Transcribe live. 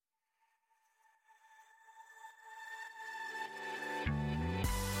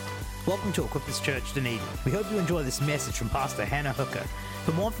Welcome to Equippers Church, Dunedin. We hope you enjoy this message from Pastor Hannah Hooker.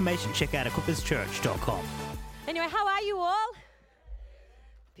 For more information, check out equipperschurch.com. Anyway, how are you all?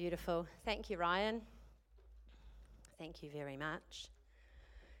 Beautiful. Thank you, Ryan. Thank you very much.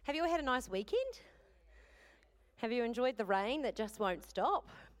 Have you all had a nice weekend? Have you enjoyed the rain that just won't stop?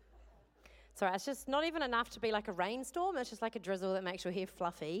 It's all right. It's just not even enough to be like a rainstorm. It's just like a drizzle that makes your hair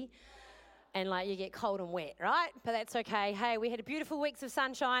fluffy. And like you get cold and wet, right? But that's okay. Hey, we had a beautiful weeks of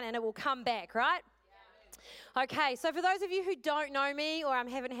sunshine and it will come back, right? Yeah. Okay, so for those of you who don't know me or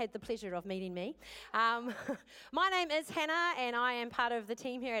haven't had the pleasure of meeting me, my name is Hannah and I am part of the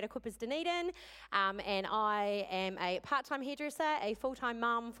team here at Equippers Dunedin. And I am a part-time hairdresser, a full-time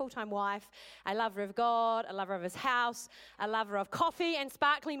mum, full-time wife, a lover of God, a lover of his house, a lover of coffee and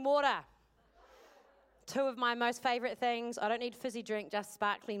sparkling water. Two of my most favourite things. I don't need fizzy drink, just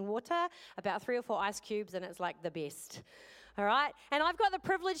sparkling water, about 3 or 4 ice cubes, and it's like the best. All right? And I've got the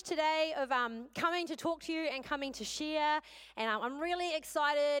privilege today of coming to talk to you and coming to share, and I'm really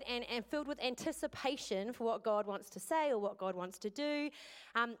excited and filled with anticipation for what God wants to say or what God wants to do.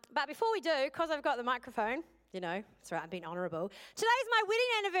 But before we do, because I've got the microphone, it's all right, I'm being honourable. Today's my wedding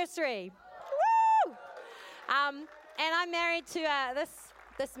anniversary. Woo! And I'm married to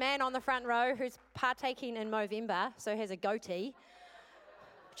this man on the front row who's partaking in Movember, so has a goatee,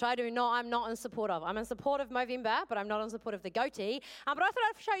 which I'm not in support of. I'm in support of Movember, but I'm not in support of the goatee. But I thought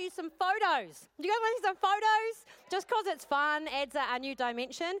I'd show you some photos. Do you guys want to see some photos? Just because it's fun, adds a new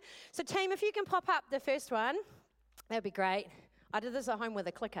dimension. So team, if you can pop up the first one, that'd be great. I did this at home with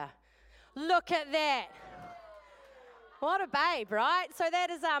a clicker. Look at that. What a babe, right? So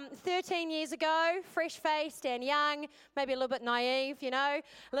that is 13 years ago, fresh-faced and young, maybe a little bit naive,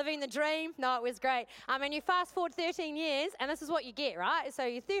 living the dream. No, it was great. And you fast forward 13 years, and this is what you get, right? So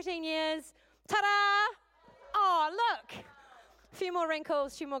you're 13 years, ta-da! Oh, look! A few more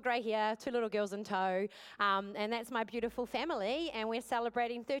wrinkles, a few more grey hair, 2 little girls in tow, and that's my beautiful family, and we're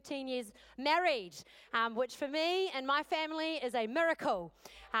celebrating 13 years married, which for me and my family is a miracle.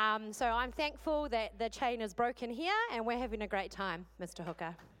 So I'm thankful that the chain is broken here, and we're having a great time, Mr.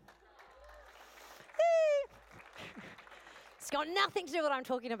 Hooker. It's got nothing to do with what I'm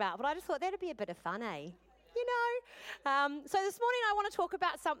talking about, but I just thought that'd be a bit of fun, eh? So this morning I want to talk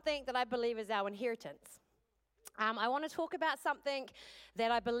about something that I believe is our inheritance. I want to talk about something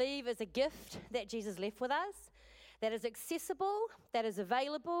that I believe is a gift that Jesus left with us, that is accessible, that is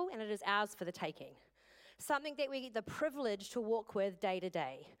available, and it is ours for the taking. Something that we get the privilege to walk with day to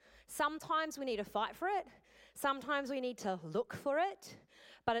day. Sometimes we need to fight for it. Sometimes we need to look for it.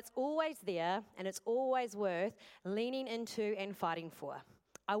 But it's always there, and it's always worth leaning into and fighting for.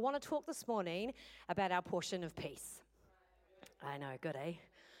 I want to talk this morning about our portion of peace. I know, good, eh?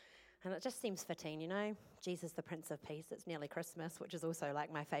 And it just seems fitting, Jesus, the Prince of Peace. It's nearly Christmas, which is also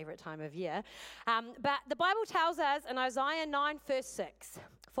like my favourite time of year. But the Bible tells us in Isaiah 9, verse 6,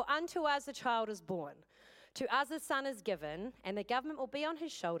 "For unto us a child is born, to us a son is given, and the government will be on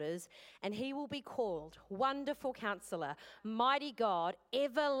his shoulders, and he will be called Wonderful Counselor, Mighty God,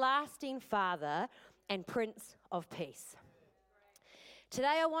 Everlasting Father, and Prince of Peace."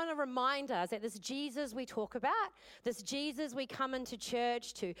 Today I want to remind us that this Jesus we talk about, this Jesus we come into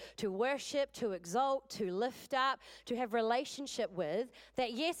church to worship, to exalt, to lift up, to have relationship with,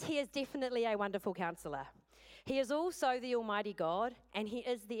 that yes, he is definitely a wonderful counselor. He is also the Almighty God, and he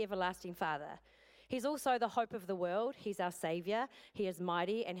is the everlasting Father. He's also the hope of the world. He's our Savior. He is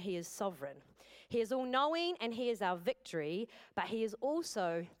mighty, and he is sovereign. He is all-knowing, and he is our victory, but he is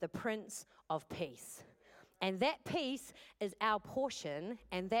also the Prince of Peace. And that peace is our portion,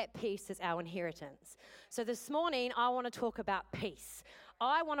 and that peace is our inheritance. So this morning, I want to talk about peace.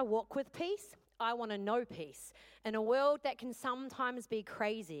 I want to walk with peace. I want to know peace. In a world that can sometimes be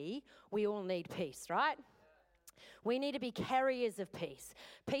crazy, we all need peace, right? We need to be carriers of peace.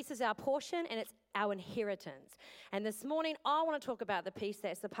 Peace is our portion, and it's our inheritance. And this morning, I want to talk about the peace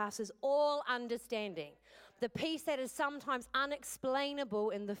that surpasses all understanding. The peace that is sometimes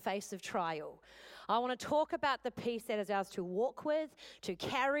unexplainable in the face of trial. I want to talk about the peace that is ours to walk with, to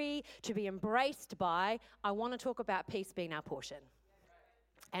carry, to be embraced by. I want to talk about peace being our portion.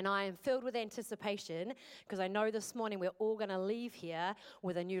 And I am filled with anticipation because I know this morning we're all going to leave here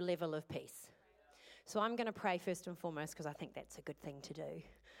with a new level of peace. So I'm going to pray first and foremost because I think that's a good thing to do.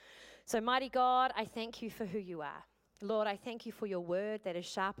 So mighty God, I thank you for who you are. Lord, I thank you for your word that is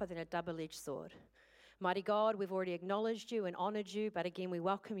sharper than a double-edged sword. Mighty God, we've already acknowledged you and honored you, but again, we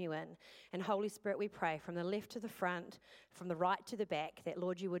welcome you in. And Holy Spirit, we pray from the left to the front, from the right to the back, that,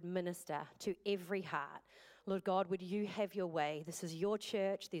 Lord, you would minister to every heart. Lord God, would you have your way? This is your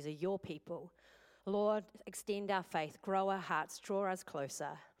church. These are your people. Lord, extend our faith, grow our hearts, draw us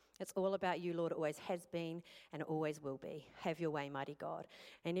closer. It's all about you, Lord. It always has been and it always will be. Have your way, mighty God.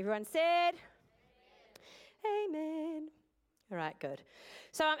 And everyone said, Amen. All right, good.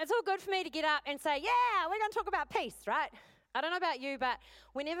 So it's all good for me to get up and say, yeah, we're going to talk about peace, right? I don't know about you, but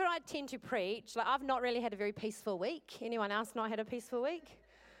whenever I tend to preach, like I've not really had a very peaceful week. Anyone else not had a peaceful week?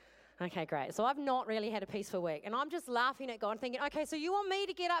 Okay, great. So I've not really had a peaceful week. And I'm just laughing at God thinking, okay, so you want me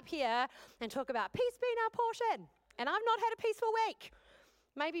to get up here and talk about peace being our portion. And I've not had a peaceful week.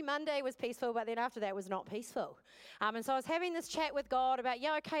 Maybe Monday was peaceful, but then after that was not peaceful. And so I was having this chat with God about,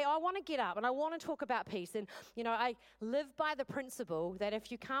 I want to get up and I want to talk about peace. And, I live by the principle that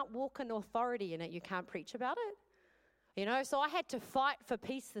if you can't walk in authority in it, you can't preach about it. So I had to fight for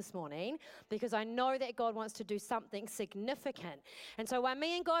peace this morning because I know that God wants to do something significant. And so while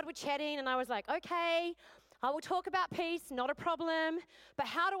me and God were chatting and I was like, okay, I will talk about peace, not a problem. But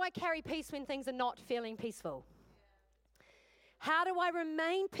how do I carry peace when things are not feeling peaceful? How do I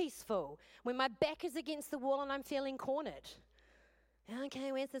remain peaceful when my back is against the wall and I'm feeling cornered?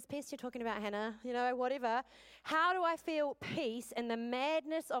 Okay, where's this peace you're talking about, Hannah? Whatever. How do I feel peace in the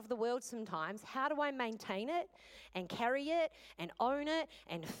madness of the world sometimes? How do I maintain it and carry it and own it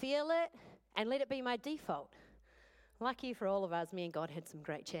and feel it and let it be my default? Lucky for all of us, me and God had some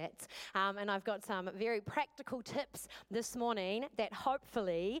great chats. And I've got some very practical tips this morning that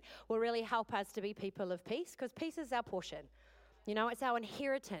hopefully will really help us to be people of peace, because peace is our portion. It's our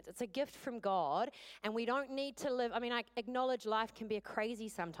inheritance. It's a gift from God, and we don't need to live. I acknowledge life can be a crazy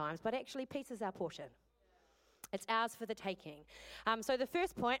sometimes, but actually peace is our portion. It's ours for the taking. So the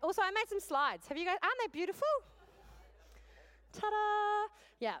first point, also I made some slides. Have you guys, aren't they beautiful? Ta-da!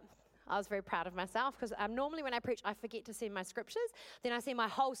 Yeah. I was very proud of myself because normally when I preach, I forget to send my scriptures. Then I send my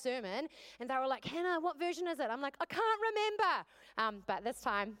whole sermon, and they were like, Hannah, what version is it? I'm like, I can't remember. But this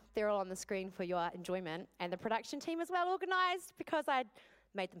time, they're all on the screen for your enjoyment. And the production team is well organized because I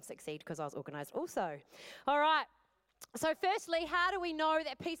made them succeed because I was organized also. All right. So firstly, how do we know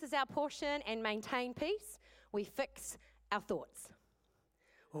that peace is our portion and maintain peace? We fix our thoughts.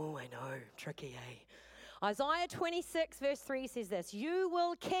 Oh, I know. Tricky, eh? Isaiah 26 verse 3 says this, you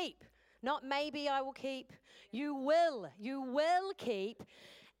will keep, not maybe I will keep, you will keep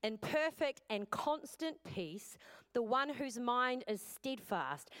in perfect and constant peace the one whose mind is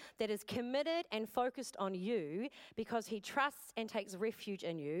steadfast, that is committed and focused on you because he trusts and takes refuge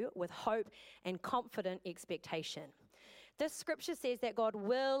in you with hope and confident expectation. This scripture says that God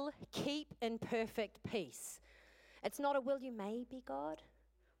will keep in perfect peace. It's not a will you maybe, God?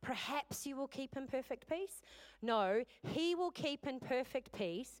 Perhaps you will keep in perfect peace. No, he will keep in perfect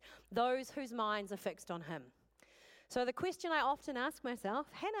peace those whose minds are fixed on him. So the question I often ask myself,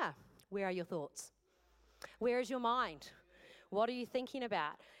 Hannah, where are your thoughts? Where is your mind? What are you thinking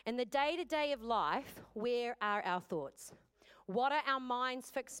about? In the day-to-day of life, where are our thoughts? What are our minds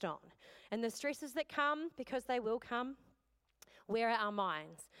fixed on? And the stresses that come, because they will come, where are our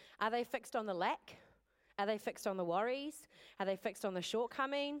minds? Are they fixed on the lack? Are they fixed on the worries? Are they fixed on the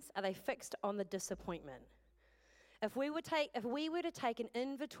shortcomings? Are they fixed on the disappointment? If we were to take an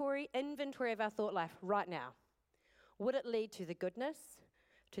inventory of our thought life right now, would it lead to the goodness,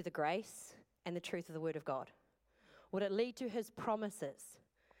 to the grace, and the truth of the Word of God? Would it lead to his promises?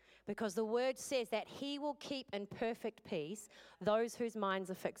 Because the Word says that he will keep in perfect peace those whose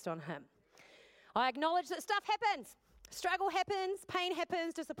minds are fixed on him. I acknowledge that stuff happens. Struggle happens, pain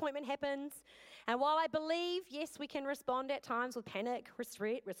happens, disappointment happens. And while I believe, yes, we can respond at times with panic,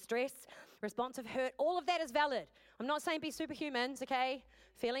 with stress, responsive hurt, all of that is valid. I'm not saying be superhumans, okay?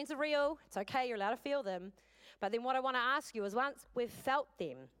 Feelings are real. It's okay, you're allowed to feel them. But then what I want to ask you is, once we've felt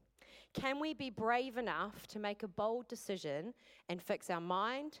them, can we be brave enough to make a bold decision and fix our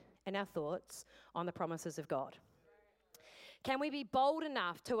mind and our thoughts on the promises of God? Can we be bold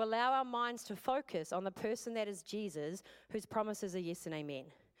enough to allow our minds to focus on the person that is Jesus, whose promises are yes and amen?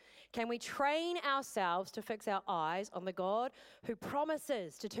 Can we train ourselves to fix our eyes on the God who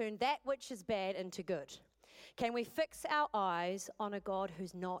promises to turn that which is bad into good? Can we fix our eyes on a God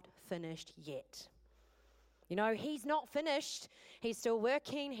who's not finished yet? He's not finished. He's still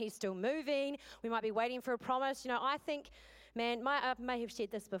working. He's still moving. We might be waiting for a promise. I think, man, I may have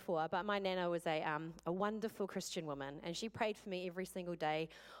shared this before, but my nana was a wonderful Christian woman, and she prayed for me every single day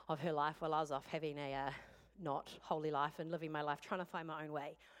of her life while I was off having a not holy life and living my life, trying to find my own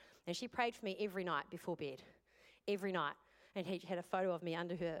way. And she prayed for me every night before bed, every night. And he had a photo of me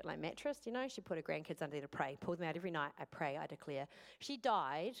under her mattress, She put her grandkids under there to pray, pulled them out every night. I pray, I declare. She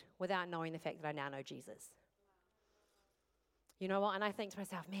died without knowing the fact that I now know Jesus. You know what? And I think to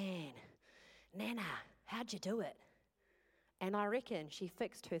myself, man, Nana, how'd you do it? And I reckon she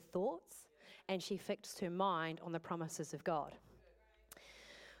fixed her thoughts and she fixed her mind on the promises of God.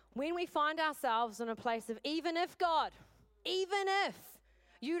 When we find ourselves in a place of, even if God, even if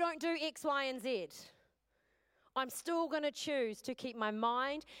you don't do X, Y, and Z, I'm still going to choose to keep my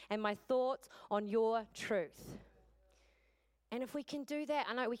mind and my thoughts on your truth. And if we can do that,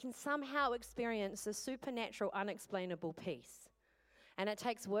 I know we can somehow experience a supernatural, unexplainable peace. And it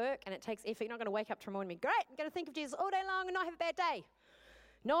takes work and it takes effort. You're not going to wake up tomorrow morning and be, great, I'm going to think of Jesus all day long and not have a bad day.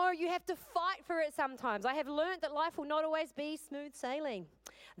 No, you have to fight for it sometimes. I have learned that life will not always be smooth sailing.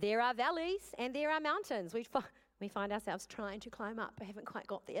 There are valleys and there are mountains. We find ourselves trying to climb up, but haven't quite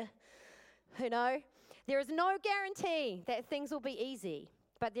got there. There is no guarantee that things will be easy,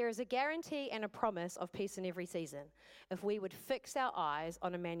 but there is a guarantee and a promise of peace in every season if we would fix our eyes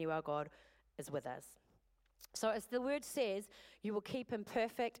on Emmanuel, God is with us. So as the word says, you will keep in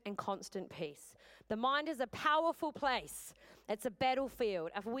perfect and constant peace. The mind is a powerful place. It's a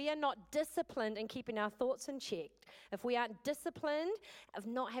battlefield. If we are not disciplined in keeping our thoughts in check, if we aren't disciplined of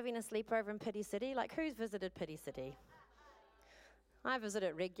not having a sleepover in Pity City, like who's visited Pity City? I visit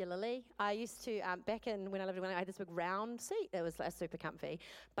it regularly. I used to, back in when I lived in, I had this big round seat that was like super comfy,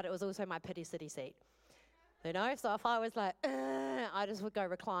 but it was also my Pity City seat. So if I was like, I just would go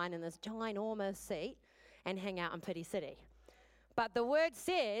recline in this ginormous seat and hang out in Pity City. But the word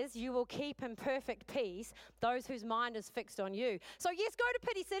says you will keep in perfect peace those whose mind is fixed on you. So yes, go to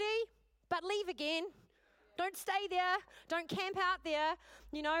Pity City, but leave again. Don't stay there. Don't camp out there.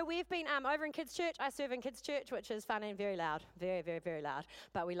 We've been over in kids' church. I serve in kids' church, which is fun and very loud. Very, very, very loud.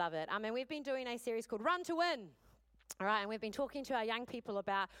 But we love it. And we've been doing a series called Run to Win. All right, and we've been talking to our young people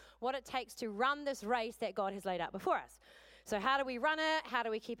about what it takes to run this race that God has laid out before us. So how do we run it? How do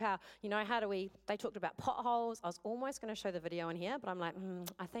we keep they talked about potholes. I was almost going to show the video in here, but I'm like,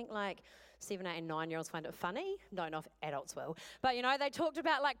 I think like 7, 8, and 9-year-olds find it funny. No, not adults will. But, they talked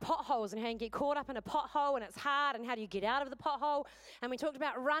about like potholes and how you can get caught up in a pothole and it's hard and how do you get out of the pothole. And we talked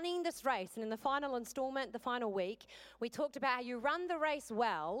about running this race. And in the final installment, the final week, we talked about how you run the race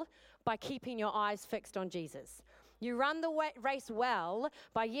well by keeping your eyes fixed on Jesus. You run the race well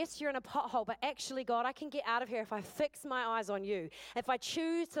by, yes, you're in a pothole, but actually, God, I can get out of here if I fix my eyes on you. If I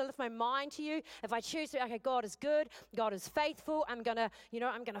choose to lift my mind to you, if I choose to, okay, God is good, God is faithful, I'm going to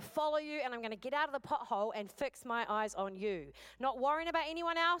follow you and I'm going to get out of the pothole and fix my eyes on you. Not worrying about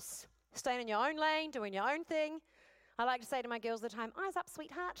anyone else, staying in your own lane, doing your own thing. I like to say to my girls all the time, eyes up,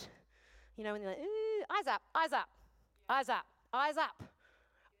 sweetheart. When they're like, ooh, eyes up, eyes up, eyes up, eyes up.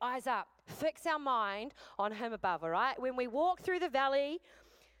 Eyes up. Fix our mind on Him above, all right? When we walk through the valley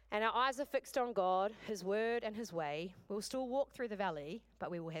and our eyes are fixed on God, His word and His way, we'll still walk through the valley, but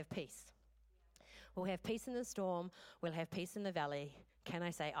we will have peace. We'll have peace in the storm. We'll have peace in the valley. Can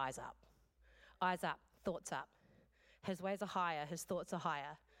I say eyes up? Eyes up, thoughts up. His ways are higher. His thoughts are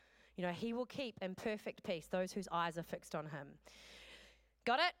higher. He will keep in perfect peace those whose eyes are fixed on Him.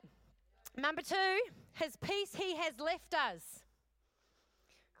 Got it? Number 2, His peace He has left us.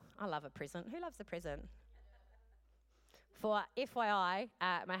 I love a present. Who loves a present? For FYI,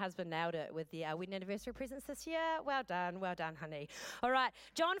 my husband nailed it with the wedding anniversary presents this year. Well done, honey. All right,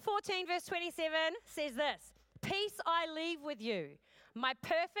 John 14, verse 27 says this, peace I leave with you, my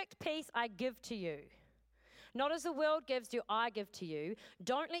perfect peace I give to you. Not as the world gives do I give to you.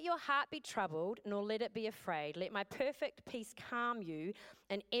 Don't let your heart be troubled, nor let it be afraid. Let my perfect peace calm you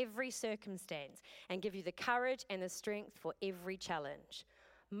in every circumstance and give you the courage and the strength for every challenge.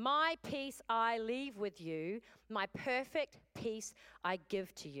 My peace I leave with you, my perfect peace I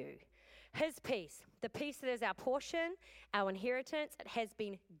give to you. His peace, the peace that is our portion, our inheritance, it has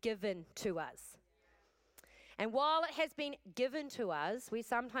been given to us. And while it has been given to us, we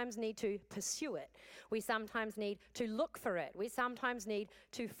sometimes need to pursue it. We sometimes need to look for it. We sometimes need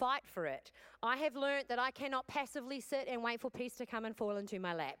to fight for it. I have learned that I cannot passively sit and wait for peace to come and fall into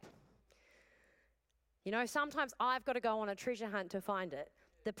my lap. Sometimes I've got to go on a treasure hunt to find it.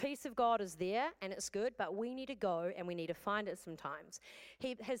 The peace of God is there and it's good, but we need to go and we need to find it sometimes.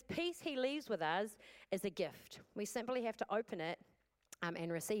 His peace He leaves with us is a gift. We simply have to open it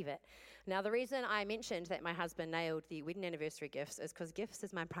and receive it. Now, the reason I mentioned that my husband nailed the wedding anniversary gifts is because gifts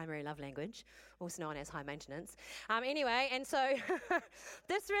is my primary love language, also known as high maintenance. And so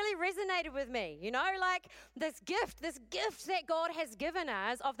this really resonated with me, like this gift that God has given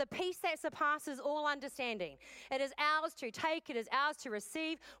us of the peace that surpasses all understanding. It is ours to take, it is ours to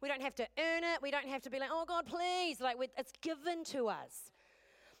receive. We don't have to earn it. We don't have to be like, oh God, please. It's given to us.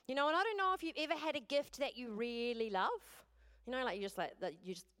 And I don't know if you've ever had a gift that you really love. You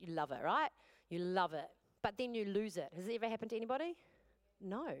love it, right? You love it, but then you lose it. Has it ever happened to anybody?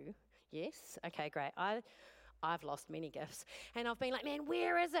 No. Yes? Okay, great. I've lost many gifts, and I've been like, man,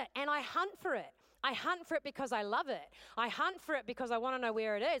 where is it? And I hunt for it. I hunt for it because I love it. I hunt for it because I want to know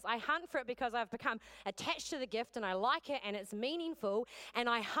where it is. I hunt for it because I've become attached to the gift and I like it and it's meaningful and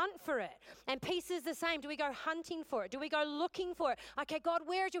I hunt for it. And peace is the same. Do we go hunting for it? Do we go looking for it? Okay, God,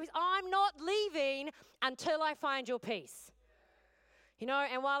 where is your peace? I'm not leaving until I find your peace. You know,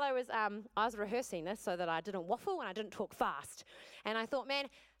 and while I was rehearsing this so that I didn't waffle and I didn't talk fast. And I thought, man,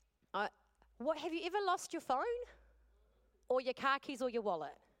 what have you ever lost your phone or your car keys or your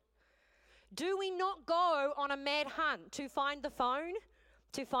wallet? Do we not go on a mad hunt to find the phone,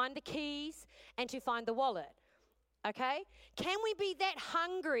 to find the keys, and to find the wallet? Okay? Can we be that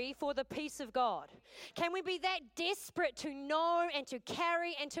hungry for the peace of God? Can we be that desperate to know and to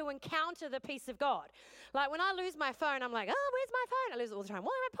carry and to encounter the peace of God? Like when I lose my phone, I'm like, oh, where's my phone? I lose it all the time.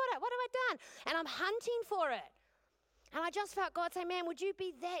 Where have I put it? What have I done? And I'm hunting for it. And I just felt God say, man, would you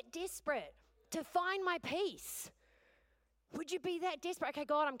be that desperate to find my peace? Would you be that desperate? Okay,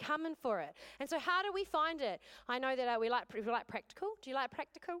 God, I'm coming for it. And so how do we find it? I know that we like practical. Do you like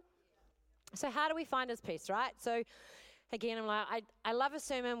practical? So how do we find his peace, right? So again, I'm like, I love a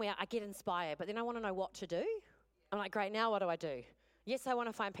sermon where I get inspired, but then I want to know what to do. I'm like, great, now what do I do? Yes, I want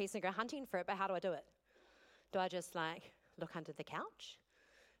to find peace and go hunting for it, but how do I do it? Do I just like look under the couch?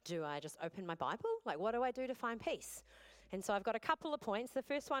 Do I just open my Bible? Like, what do I do to find peace? And so I've got a couple of points. The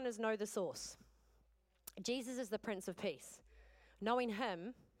first one is know the source. Jesus is the Prince of Peace. Knowing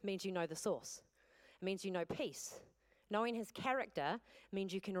him means you know the source. It means you know peace. Knowing his character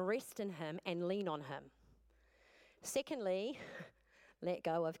means you can rest in him and lean on him. Secondly, let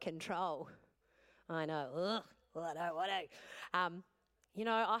go of control. I know. What do?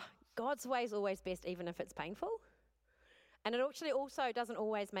 God's way is always best, even if it's painful. And it actually also doesn't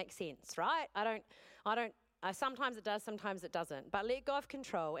always make sense, right? Sometimes it does, sometimes it doesn't. But let go of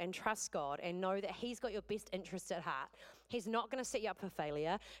control and trust God and know that he's got your best interest at heart. He's not going to set you up for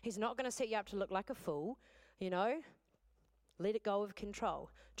failure. He's not going to set you up to look like a fool, you know. Let it go of control.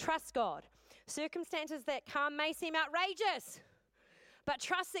 Trust God. Circumstances that come may seem outrageous, but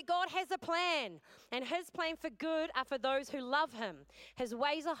trust that God has a plan, and his plan for good are for those who love him. His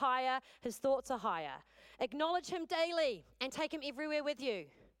ways are higher, his thoughts are higher. Acknowledge him daily and take him everywhere with you.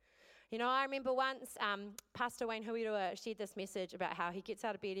 You know, I remember once Pastor Wayne Huirua shared this message about how he gets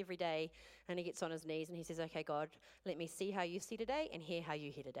out of bed every day and he gets on his knees and he says, okay, God, let me see how you see today and hear how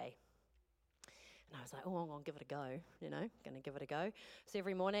you hear today. And I was like, oh, I'm going to give it a go, going to give it a go. So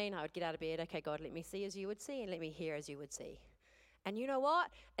every morning I would get out of bed, okay, God, let me see as you would see and let me hear as you would see. And you know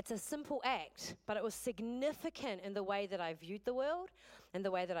what? It's a simple act, but it was significant in the way that I viewed the world and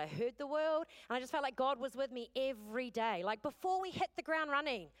the way that I heard the world. And I just felt like God was with me every day. Like before we hit the ground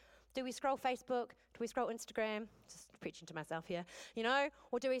running, do we scroll Facebook? Do we scroll Instagram? Just preaching to myself here,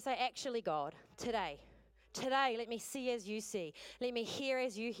 Or do we say, actually, God, today, let me see as you see. Let me hear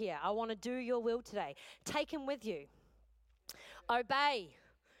as you hear. I want to do your will today. Take him with you. Obey.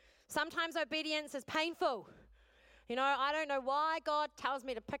 Sometimes obedience is painful. I don't know why God tells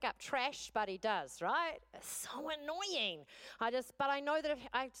me to pick up trash, but he does, right? It's so annoying. But I know that if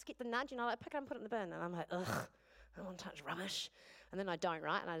I just get the nudge and I pick it up and put it in the bin, and I'm like, ugh, I don't want to touch rubbish. And then I don't,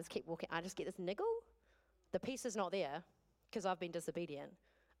 right? And I just keep walking. I just get this niggle. The peace is not there because I've been disobedient.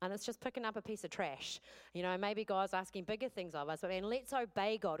 And it's just picking up a piece of trash. Maybe God's asking bigger things of us. But let's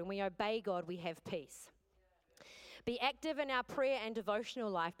obey God. When we obey God, we have peace. Be active in our prayer and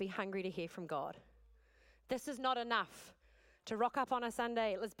devotional life. Be hungry to hear from God. This is not enough to rock up on a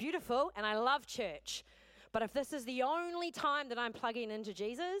Sunday. It's beautiful, and I love church. But if this is the only time that I'm plugging into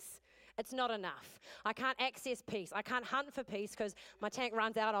Jesus, it's not enough. I can't access peace. I can't hunt for peace because my tank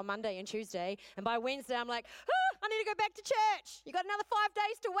runs out on Monday and Tuesday. And by Wednesday, I'm like, I need to go back to church. You got another 5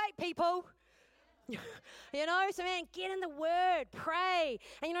 days to wait, people. So man, get in the Word, pray.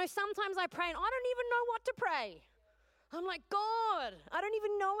 And sometimes I pray and I don't even know what to pray. I'm like, God, I don't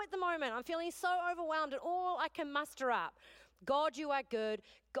even know at the moment. I'm feeling so overwhelmed and all I can muster up. God, you are good.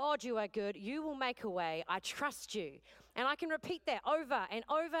 God, you are good. You will make a way. I trust you. And I can repeat that over and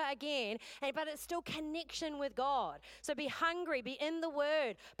over again, but it's still connection with God. So be hungry, be in the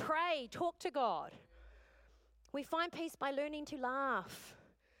Word, pray, talk to God. We find peace by learning to laugh.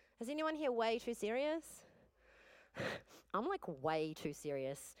 Is anyone here way too serious? I'm like way too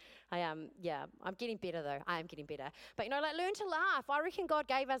serious. I'm getting better though. I am getting better. But learn to laugh. I reckon God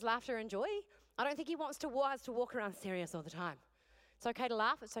gave us laughter and joy. I don't think he wants us to walk around serious all the time. It's okay to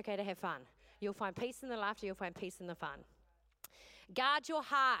laugh. It's okay to have fun. You'll find peace in the laughter. You'll find peace in the fun. Guard your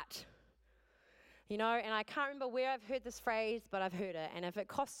heart. And I can't remember where I've heard this phrase, but I've heard it. And if it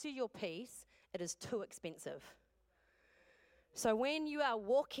costs you your peace, it is too expensive. So when you are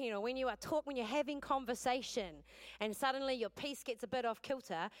walking or when you are talking, when you're having conversation and suddenly your peace gets a bit off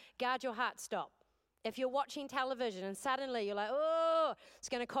kilter, guard your heart, stop. If you're watching television and suddenly you're like, oh, it's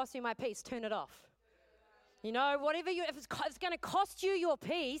going to cost me my peace, turn it off. You know, if it's going to cost you your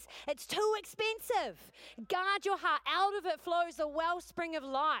peace, it's too expensive. Guard your heart. Out of it flows the wellspring of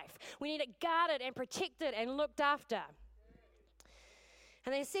life. We need it guarded and protected and looked after.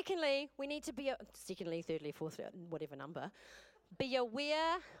 And then secondly, we need to be, thirdly, fourthly, whatever number, be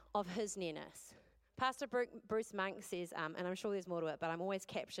aware of his nearness. Pastor Bruce Monk says, and I'm sure there's more to it, but I'm always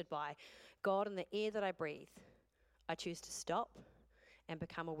captured by God in the air that I breathe. I choose to stop and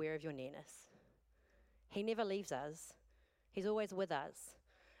become aware of your nearness. He never leaves us. He's always with us.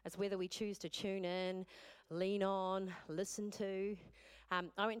 It's whether we choose to tune in, lean on, listen to.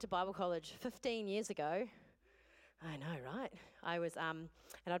 I went to Bible college 15 years ago. I know, right? I was, and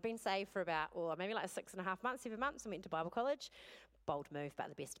I'd been saved for about, maybe like 6.5 months, 7 months. I went to Bible college. Bold move, but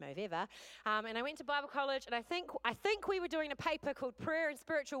the best move ever. And I went to Bible college, and I think we were doing a paper called Prayer and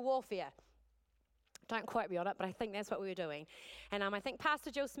Spiritual Warfare. Don't quote me on it, but I think that's what we were doing. And I think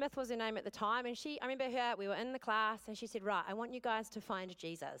Pastor Jill Smith was her name at the time, and I remember her, we were in the class, and she said, right, I want you guys to find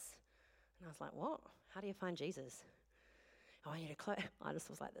Jesus. And I was like, what? How do you find Jesus? I want you to I just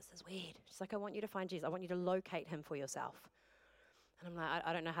was like, this is weird. She's like, I want you to find Jesus. I want you to locate him for yourself. And I'm like,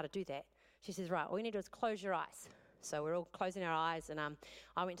 I don't know how to do that. She says, right, all you need to do is close your eyes. So we're all closing our eyes, and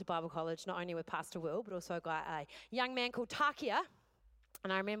I went to Bible college, not only with Pastor Will, but also a young man called Takia.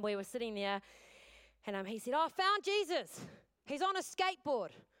 And I remember we were sitting there, and he said, I found Jesus. He's on a skateboard,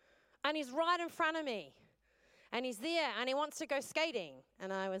 and he's right in front of me. And he's there, and he wants to go skating.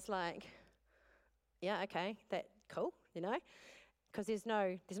 And I was like, yeah, okay, that's cool, you know, because there's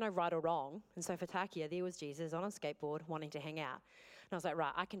no right or wrong. And so for Takia, there was Jesus on a skateboard wanting to hang out. And I was like,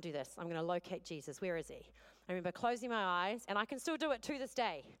 right, I can do this. I'm going to locate Jesus. Where is he? I remember closing my eyes, and I can still do it to this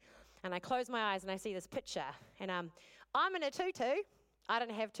day. And I close my eyes, and I see this picture. And I'm in a tutu. I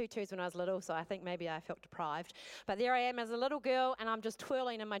didn't have tutus when I was little, so I think maybe I felt deprived. But there I am as a little girl, and I'm just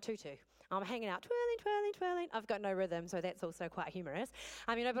twirling in my tutu. I'm hanging out, twirling, twirling, twirling. I've got no rhythm, so that's also quite humorous.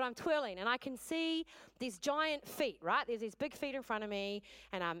 But I'm twirling, and I can see these giant feet, right? There's these big feet in front of me,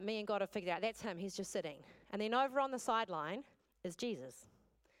 and me and God have figured out that's him. He's just sitting. And then over on the sideline is Jesus,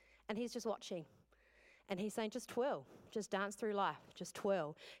 and he's just watching. And he's saying, just twirl, just dance through life, just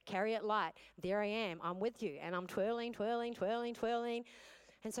twirl, carry it light. There I am, I'm with you, and I'm twirling, twirling, twirling, twirling.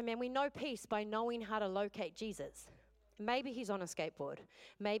 And so, man, we know peace by knowing how to locate Jesus. Maybe he's on a skateboard.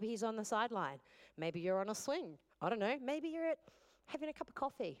 Maybe he's on the sideline. Maybe you're on a swing. I don't know. Maybe you're having a cup of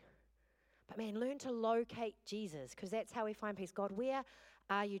coffee. But, man, learn to locate Jesus, because that's how we find peace. God, where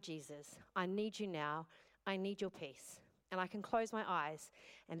are you, Jesus? I need you now. I need your peace. And I can close my eyes,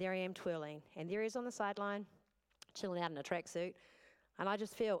 and there I am twirling. And there he is on the sideline, chilling out in a tracksuit. And I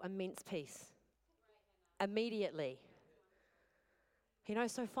just feel immense peace immediately.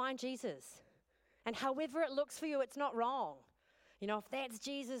 So find Jesus. And however it looks for you, it's not wrong. If that's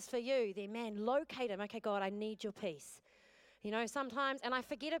Jesus for you, then, man, locate him. Okay, God, I need your peace. Sometimes, and I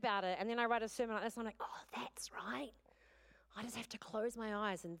forget about it, and then I write a sermon like this, and I'm like, oh, that's right. I just have to close my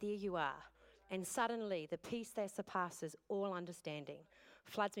eyes, and there you are. And suddenly, the peace that surpasses all understanding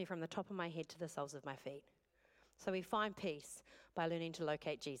floods me from the top of my head to the soles of my feet. So we find peace by learning to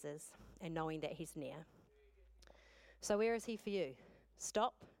locate Jesus and knowing that he's near. So where is he for you?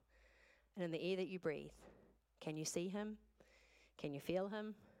 Stop, and in the air that you breathe, can you see him? Can you feel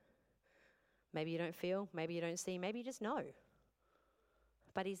him? Maybe you don't feel, maybe you don't see, maybe you just know.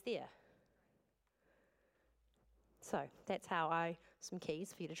 But he's there. So that's some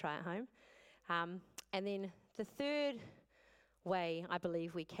keys for you to try at home. And then the third way I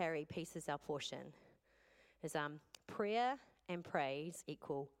believe we carry peace as our portion is prayer and praise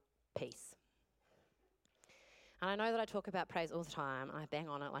equal peace. And I know that I talk about praise all the time, and I bang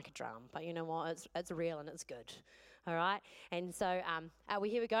on it like a drum, but you know what? It's real and it's good, all right? And so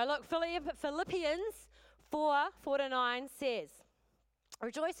here we go. Look, Philippians 4:4-9 says,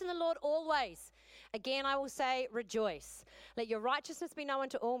 rejoice in the Lord always. Again, I will say, rejoice. Let your righteousness be known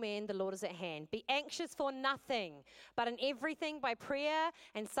to all men. The Lord is at hand. Be anxious for nothing, but in everything by prayer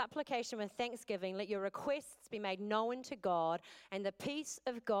and supplication with thanksgiving, let your requests be made known to God, and the peace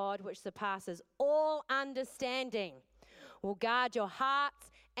of God, which surpasses all understanding, will guard your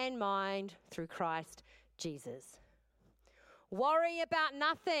hearts and mind through Christ Jesus. Worry about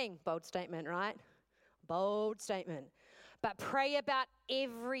nothing. Bold statement, right? Bold statement. But pray about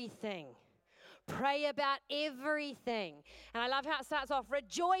everything. Pray about everything. And I love how it starts off,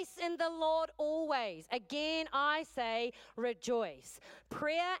 rejoice in the Lord always. Again, I say rejoice.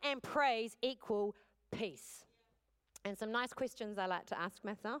 Prayer and praise equal peace. And some nice questions I like to ask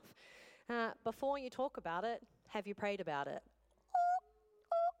myself. Before you talk about it, have you prayed about it?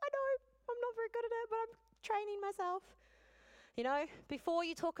 I know, I'm not very good at it, but myself. You know, before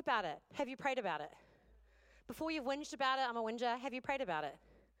you talk about it, have you prayed about it? Before you've whinged about it, I'm a whinger, have you prayed about it?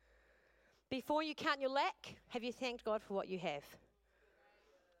 Before you count your lack, have you thanked God for what you have?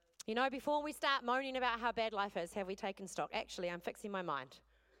 You know, before we start moaning about how bad life is, have we taken stock? Actually, I'm fixing my mind.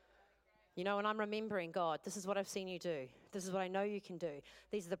 You know, and I'm remembering, God, this is what I've seen you do. This is what I know you can do.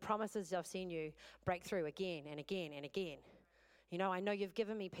 These are the promises I've seen you break through again and again and again. You know, I know you've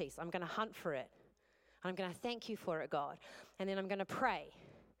given me peace. I'm going to hunt for it. I'm going to thank you for it, God. And then I'm going to pray.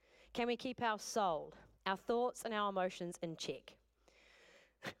 Can we keep our soul, our thoughts and our emotions in check?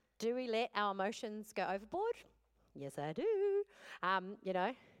 Do we let our emotions go overboard? Yes, I do. You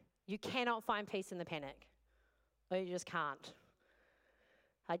know, you cannot find peace in the panic. Or you just can't.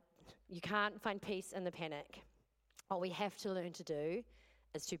 You can't find peace in the panic. What we have to learn to do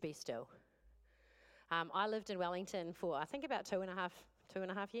is to be still. I lived in Wellington for, I think, about two and a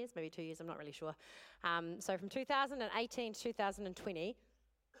half years, maybe 2 years, I'm not really sure. So from 2018 to 2020,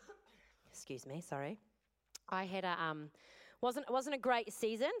 excuse me, sorry, I had wasn't a great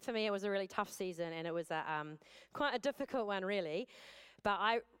season. For me, it was a really tough season, and it was quite a difficult one, really. But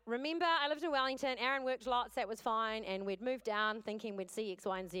I remember I lived in Wellington. Aaron worked lots, that was fine, and we'd moved down thinking we'd see X,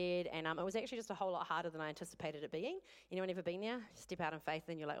 Y, and Z, and it was actually just a whole lot harder than I anticipated it being. Anyone ever been there? You step out in faith,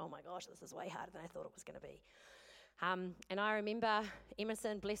 and you're like, oh my gosh, this is way harder than I thought it was going to be. And I remember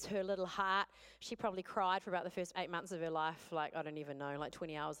Emerson, bless her little heart, she probably cried for about the first 8 months of her life, like, I don't even know, like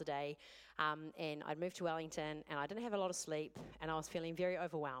 20 hours a day. And I'd moved to Wellington, and I didn't have a lot of sleep, and I was feeling very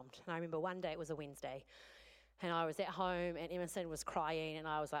overwhelmed. And I remember one day, it was a Wednesday, and I was at home, and Emerson was crying, and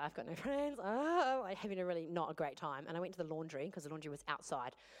I was like, I've got no friends, like having a really not a great time. And I went to the laundry, because the laundry was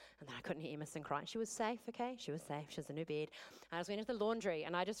outside, and then I couldn't hear Emerson crying. She was safe, okay? She was safe. She was in her bed. And I just went into the laundry,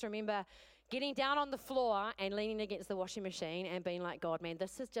 and I just remember getting down on the floor and leaning against the washing machine and being like, God, man,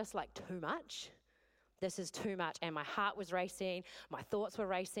 this is just like too much. This is too much. And my heart was racing. My thoughts were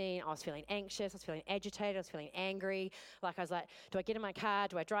racing. I was feeling anxious. I was feeling agitated. I was feeling angry. Like, I was like, do I get in my car?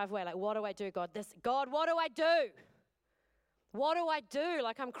 Do I drive away? Like, what do I do, God? God, what do I do? What do I do?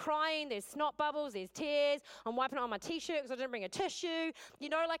 Like, I'm crying. There's snot bubbles. There's tears. I'm wiping it on my T-shirt because I didn't bring a tissue. You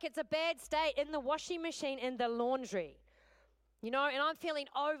know, like, it's a bad state in the washing machine, in the laundry. You know, and I'm feeling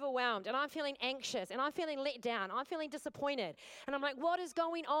overwhelmed, and I'm feeling anxious, and I'm feeling let down. I'm feeling disappointed. And I'm like, what is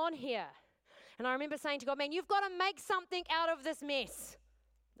going on here? And I remember saying to God, man, you've got to make something out of this mess.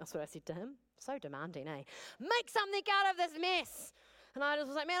 That's what I said to him. So demanding, eh? Make something out of this mess. And I just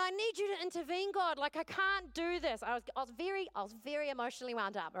was like, man, I need you to intervene, God. Like, I can't do this. I was very emotionally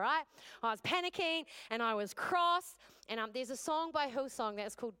wound up, all right? I was panicking, and I was cross. And there's a song by Hillsong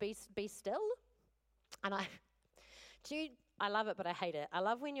that's called Be Still. And I love it, but I hate it. I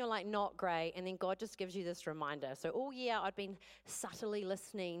love when you're like not great, and then God just gives you this reminder. So all year I'd been subtly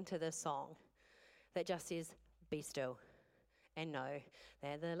listening to this song that just says, be still and know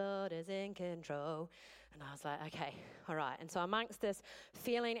that the Lord is in control. And I was like, okay, all right. And so amongst this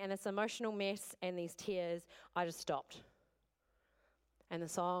feeling and this emotional mess and these tears, I just stopped. And the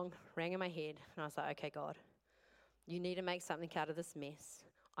song rang in my head, and I was like, okay, God, you need to make something out of this mess.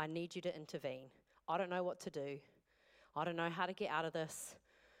 I need you to intervene. I don't know what to do. I don't know how to get out of this,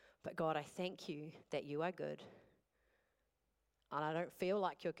 but God, I thank you that you are good. And I don't feel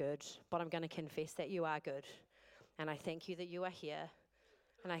like you're good, but I'm going to confess that you are good. And I thank you that you are here.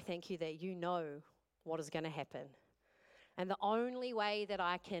 And I thank you that you know what is going to happen. And the only way that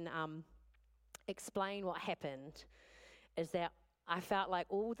I can explain what happened is that I felt like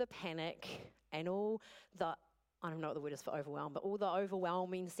all the panic and all the, I don't know what the word is for overwhelm, but all the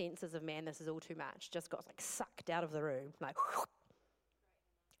overwhelming senses of, man, this is all too much, just got like sucked out of the room. Like,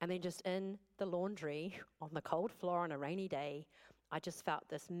 and then just in the laundry on the cold floor on a rainy day, I just felt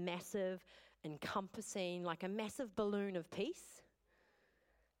this massive, encompassing, like a massive balloon of peace.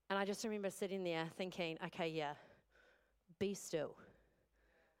 And I just remember sitting there thinking, okay, yeah, be still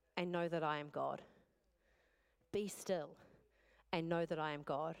and know that I am God. Be still and know that I am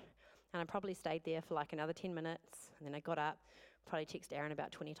God. And I probably stayed there for like another 10 minutes, and then I got up, probably texted Aaron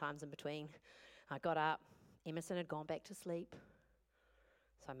about 20 times in between. I got up, Emerson had gone back to sleep,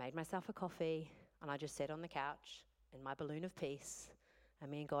 so I made myself a coffee, and I just sat on the couch in my balloon of peace, and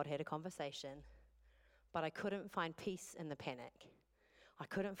me and God had a conversation. But I couldn't find peace in the panic. I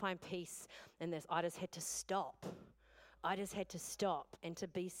couldn't find peace in this. I just had to stop. I just had to stop and to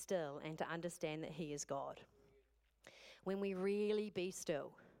be still and to understand that He is God. When we really be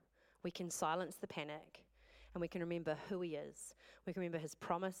still, we can silence the panic, and we can remember who He is. We can remember His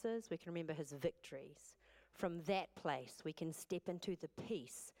promises. We can remember His victories. From that place, we can step into the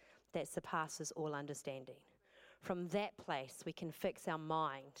peace that surpasses all understanding. From that place, we can fix our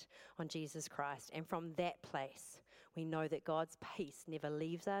mind on Jesus Christ. And from that place, we know that God's peace never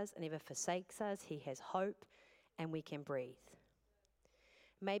leaves us, never forsakes us. He has hope, and we can breathe.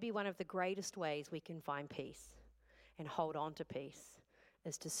 Maybe one of the greatest ways we can find peace and hold on to peace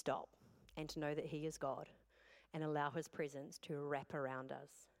is to stop and to know that He is God and allow His presence to wrap around us.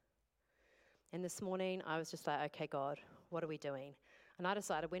 And this morning, I was just like, okay, God, what are we doing? And I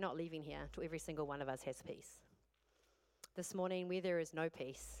decided we're not leaving here until every single one of us has peace. This morning, where there is no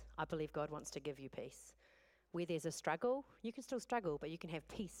peace, I believe God wants to give you peace. Where there's a struggle, you can still struggle, but you can have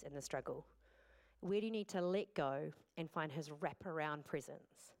peace in the struggle. Where do you need to let go and find His wraparound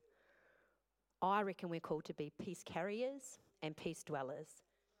presence? I reckon we're called to be peace carriers and peace dwellers.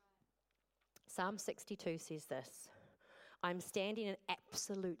 Psalm 62 says this, I'm standing in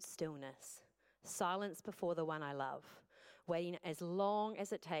absolute stillness, silence before the one I love, waiting as long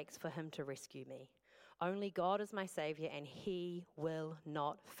as it takes for Him to rescue me. Only God is my Savior, and He will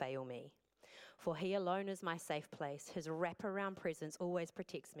not fail me. For He alone is my safe place. His wraparound presence always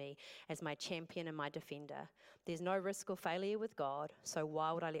protects me as my champion and my defender. There's no risk or failure with God, so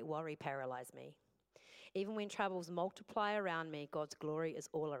why would I let worry paralyze me? Even when troubles multiply around me, God's glory is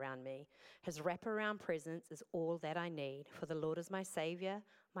all around me. His wraparound presence is all that I need, for the Lord is my Savior,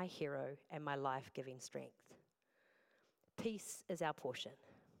 my hero, and my life-giving strength. Peace is our portion.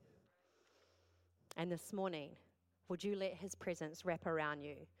 And this morning, would you let His presence wrap around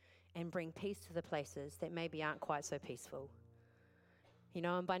you and bring peace to the places that maybe aren't quite so peaceful? You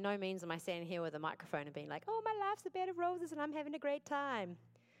know, and by no means am I standing here with a microphone and being like, oh, my life's a bed of roses and I'm having a great time.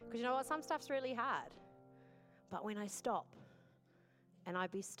 Because you know what? Some stuff's really hard. But when I stop and I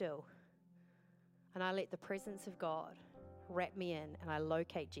be still and I let the presence of God wrap me in and I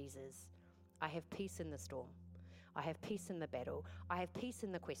locate Jesus, I have peace in the storm. I have peace in the battle. I have peace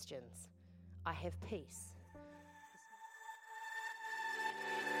in the questions. I have peace.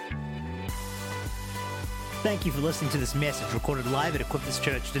 Thank you for listening to this message recorded live at Equippers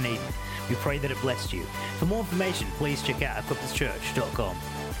Church, Dunedin. We pray that it blessed you. For more information, please check out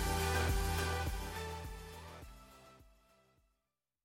equipperschurch.com.